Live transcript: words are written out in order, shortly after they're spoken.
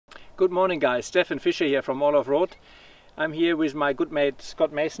Good morning guys, Stefan Fischer here from AllOffroad. I'm here with my good mate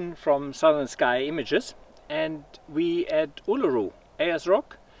Scott Mason from Southern Sky Images, and we at Uluru, Ayers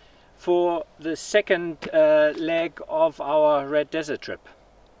Rock, for the second leg of our Red Desert trip.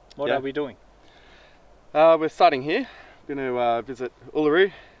 What are we doing? We're starting here. We're going to visit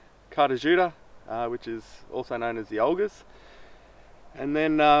uluṟu-Kata Tjuta, which is also known as the Olgas, and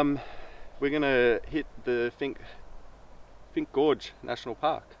then we're going to hit the Fink Gorge National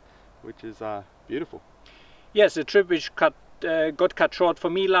Park, which is beautiful. Yes, the trip which got cut short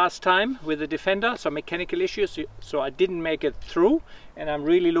for me last time with the Defender, some mechanical issues, so I didn't make it through, and I'm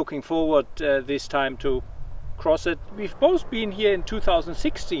really looking forward this time to cross it. We've both been here in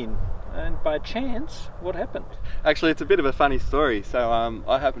 2016, and by chance, what happened? Actually, it's a bit of a funny story. So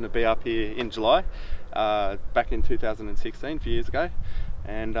I happened to be up here in July, back in 2016, a few years ago,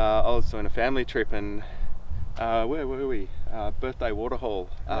 and I was doing a family trip, and where were we? Birthday Waterhole,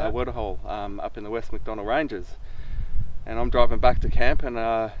 up in the West MacDonell Ranges, and I'm driving back to camp,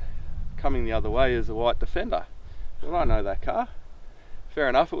 and coming the other way is a white Defender. Well, I know that car. Fair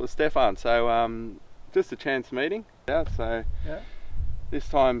enough, it was Stefan. So just a chance meeting. So this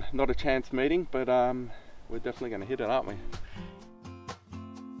time not a chance meeting, but we're definitely going to hit it, aren't we?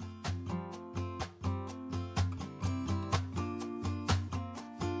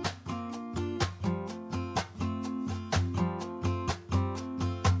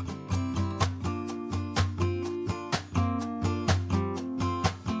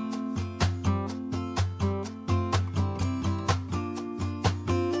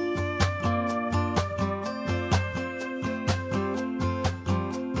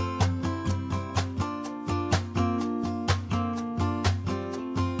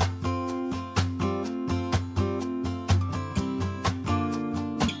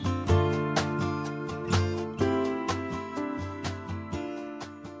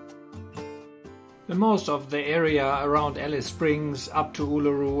 Most of the area around Alice Springs up to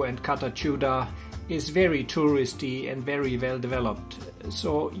Uluru and Kata Tjuta is very touristy and very well developed,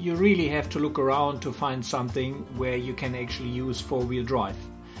 so you really have to look around to find something where you can actually use four-wheel drive.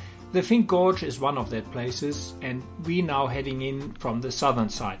 The Fink Gorge is one of that places, and we now heading in from the southern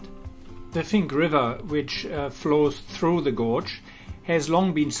side. The Fink River, which flows through the gorge, has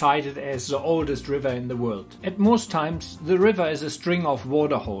long been cited as the oldest river in the world. At most times the river is a string of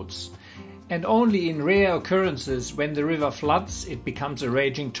water holes, and only in rare occurrences when the river floods it becomes a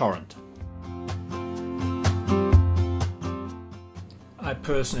raging torrent. I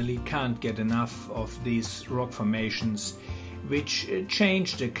personally can't get enough of these rock formations, which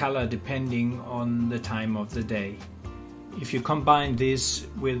change the color depending on the time of the day. If you combine this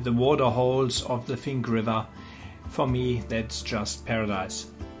with the water holes of the Fink River, for me that's just paradise.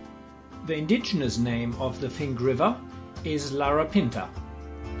 The indigenous name of the Fink River is Larapinta.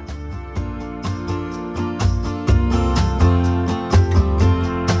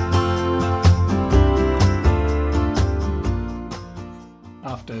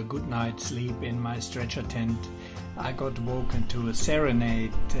 After a good night's sleep in my stretcher tent, I got woken to a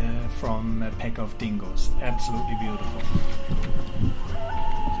serenade from a pack of dingoes. Absolutely beautiful.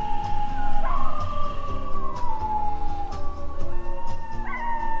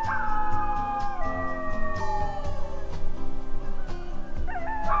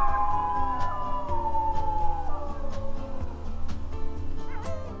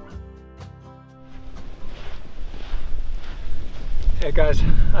 Yeah guys,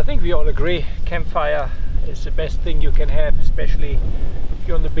 I think we all agree campfire is the best thing you can have, especially if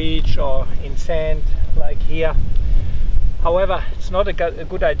you're on the beach or in sand like here. However, it's not a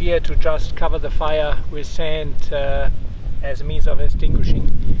good idea to just cover the fire with sand as a means of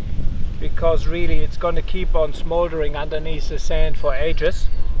extinguishing, because really it's going to keep on smoldering underneath the sand for ages,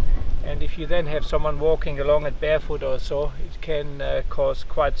 and if you then have someone walking along it barefoot or so, it can cause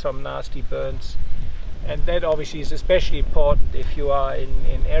quite some nasty burns. And that obviously is especially important if you are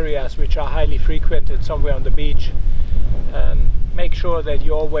in areas which are highly frequented somewhere on the beach. Make sure that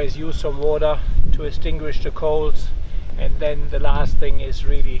you always use some water to extinguish the coals, and then the last thing is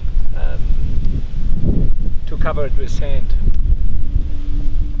really to cover it with sand.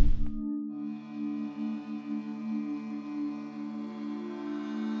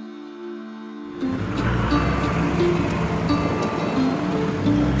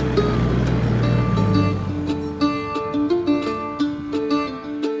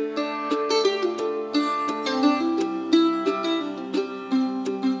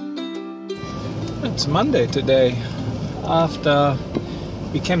 It's Monday today. After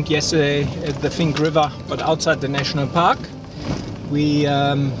we camped yesterday at the Fink River, but outside the national park, we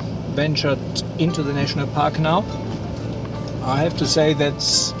ventured into the national park now. I have to say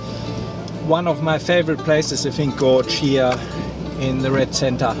that's one of my favorite places, the Fink Gorge here in the red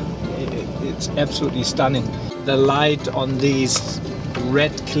center. It's absolutely stunning. The light on these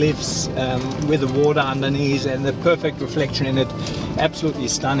red cliffs with the water underneath and the perfect reflection in it, absolutely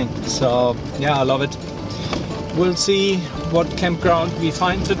stunning. So yeah, I love it. We'll see what campground we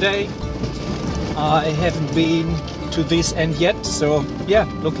find today. I haven't been to this end yet, so yeah,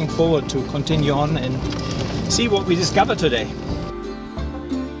 looking forward to continue on and see what we discover today.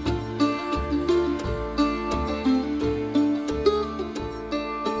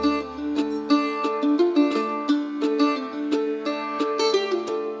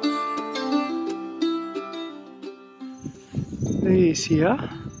 This here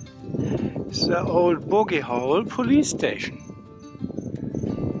is the old Boggy Hole police station.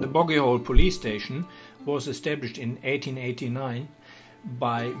 The Boggy Hole police station was established in 1889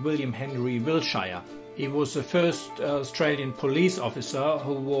 by William Henry Wiltshire. He was the first Australian police officer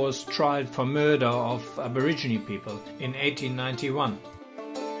who was tried for murder of Aborigine people in 1891.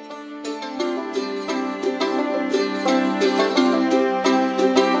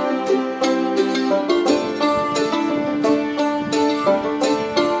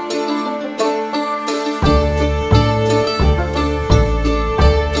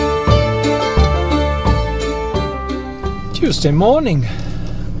 Tuesday morning,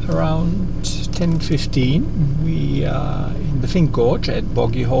 around 10:15, we are in the Fink Gorge at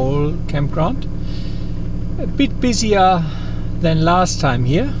Boggy Hole campground. A bit busier than last time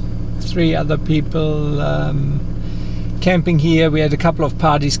here. 3 other people camping here. We had a couple of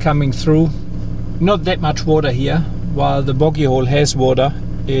parties coming through. Not that much water here, while the Boggy Hole has water.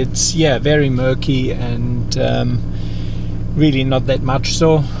 It's very murky and really not that much.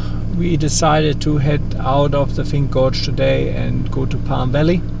 So we decided to head out of the Fink Gorge today and go to Palm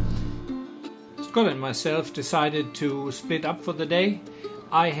Valley. Scott and myself decided to split up for the day.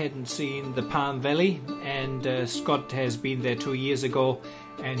 I hadn't seen the Palm Valley, and Scott has been there 2 years ago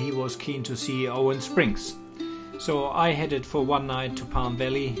and he was keen to see Owen Springs. So I headed for one night to Palm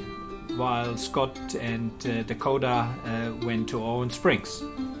Valley while Scott and Dakota went to Owen Springs.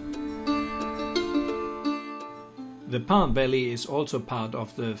 The Palm Valley is also part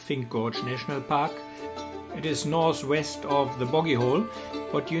of the Fink Gorge National Park. It is northwest of the Boggy Hole,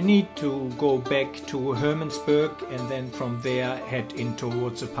 but you need to go back to Hermannsburg and then from there head in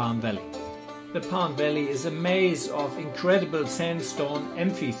towards the Palm Valley. The Palm Valley is a maze of incredible sandstone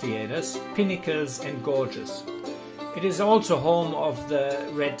amphitheaters, pinnacles and gorges. It is also home of the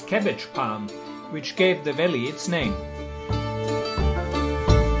red cabbage palm, which gave the valley its name.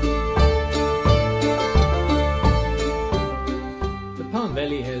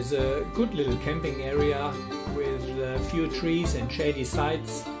 Valley has a good little camping area with a few trees and shady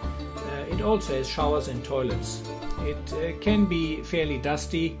sites. It also has showers and toilets. It can be fairly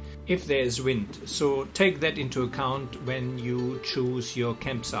dusty if there is wind, so take that into account when you choose your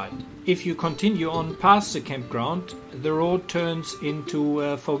campsite. If you continue on past the campground, the road turns into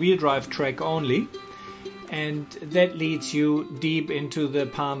a four-wheel drive track only, and that leads you deep into the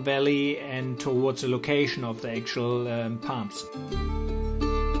Palm Valley and towards the location of the actual palms.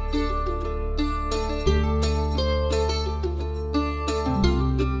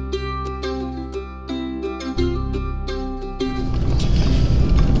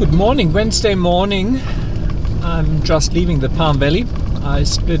 Good morning, Wednesday morning. I'm just leaving the Palm Valley. I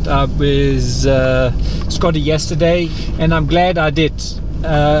split up with Scotty yesterday and I'm glad I did.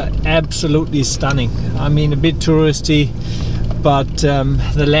 Absolutely stunning. I mean, a bit touristy, but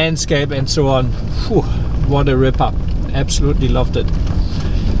the landscape and so on, whew, what a rip up. Absolutely loved it.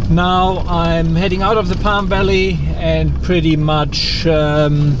 Now I'm heading out of the Palm Valley and pretty much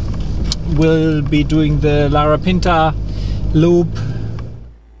will be doing the Larapinta loop.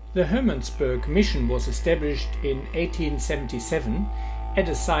 The Hermannsburg mission was established in 1877 at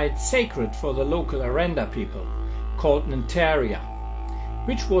a site sacred for the local Aranda people, called Nantaria,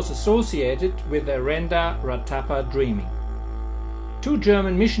 which was associated with Aranda Ratapa dreaming. 2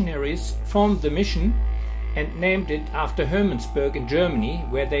 German missionaries formed the mission and named it after Hermannsburg in Germany,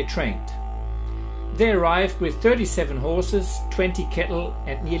 where they trained. They arrived with 37 horses, 20 cattle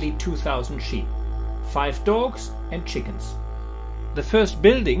and nearly 2,000 sheep, 5 dogs and chickens. The first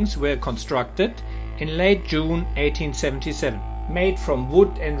buildings were constructed in late June 1877, made from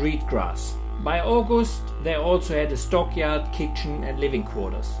wood and reed grass. By August, they also had a stockyard, kitchen and living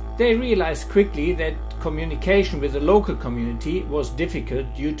quarters. They realized quickly that communication with the local community was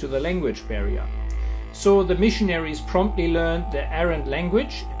difficult due to the language barrier. So the missionaries promptly learned the Arand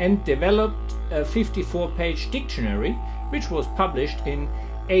language and developed a 54-page dictionary, which was published in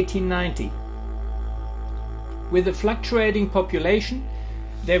 1890. With a fluctuating population,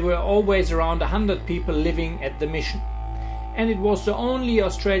 There were always around 100 people living at the mission. And it was the only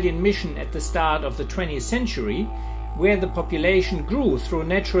Australian mission at the start of the 20th century where the population grew through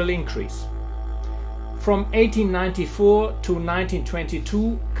natural increase. From 1894 to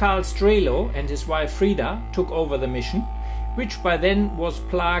 1922, Karl Strelo and his wife Frida took over the mission, which by then was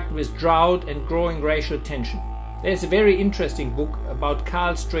plagued with drought and growing racial tension. There's a very interesting book about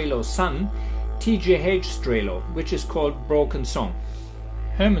Karl Strelo's son, T.J.H. Strelo, which is called Broken Song.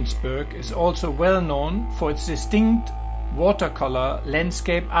 Hermannsburg is also well known for its distinct watercolor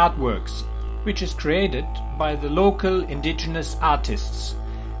landscape artworks, which is created by the local indigenous artists.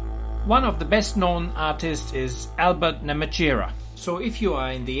 One of the best known artists is Albert Namachira. So if you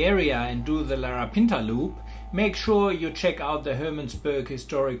are in the area and do the Larapinta loop, make sure you check out the Hermannsburg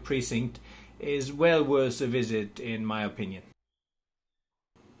Historic Precinct. Is well worth a visit in my opinion.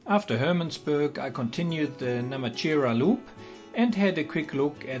 After Hermannsburg I continued the Namachira loop and had a quick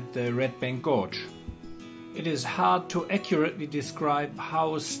look at the Red Bank Gorge. It is hard to accurately describe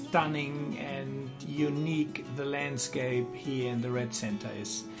how stunning and unique the landscape here in the Red Center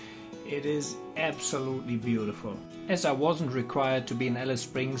is. It is absolutely beautiful. As I wasn't required to be in Alice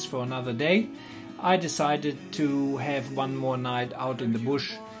Springs for another day, I decided to have one more night out in the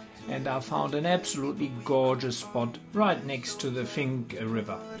bush, and I found an absolutely gorgeous spot right next to the Fink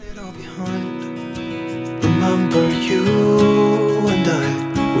River. Remember you and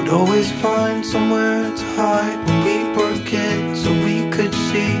I would always find somewhere to hide when we were kids, so we could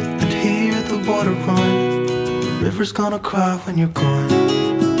see and hear the water run. The river's gonna cry when you're gone.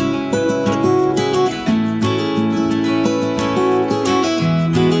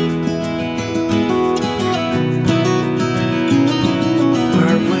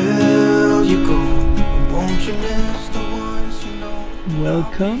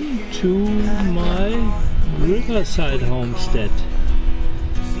 Welcome to my riverside homestead.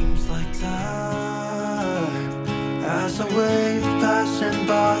 Seems like time as a wave passing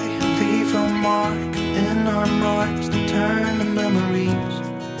by, leave a mark in our marks to turn to memories.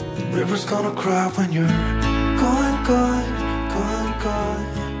 The river's gonna cry when you're gone, gone, gone, gone.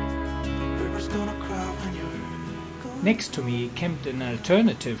 The river's gonna cry when you're gone. Next to me camped an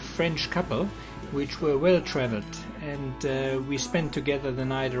alternative French couple which were well traveled, and we spent together the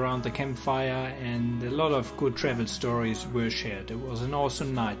night around the campfire, and a lot of good travel stories were shared. It was an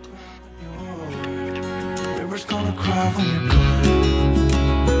awesome night. The river's gonna cry when you're gone.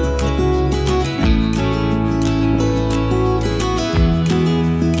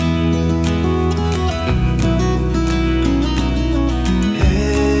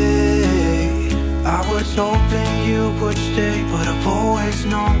 Hey, I was hoping you would stay, but I've always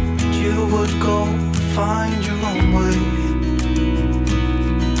known you would go find your own way.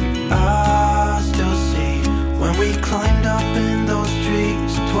 I still see when we climbed up in those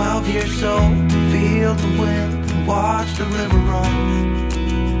trees, 12 years old, feel the wind and watch the river run.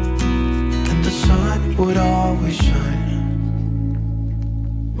 And the sun would always shine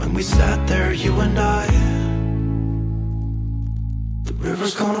when we sat there, you and I. The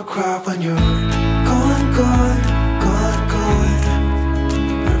river's gonna cry when you're gone, gone.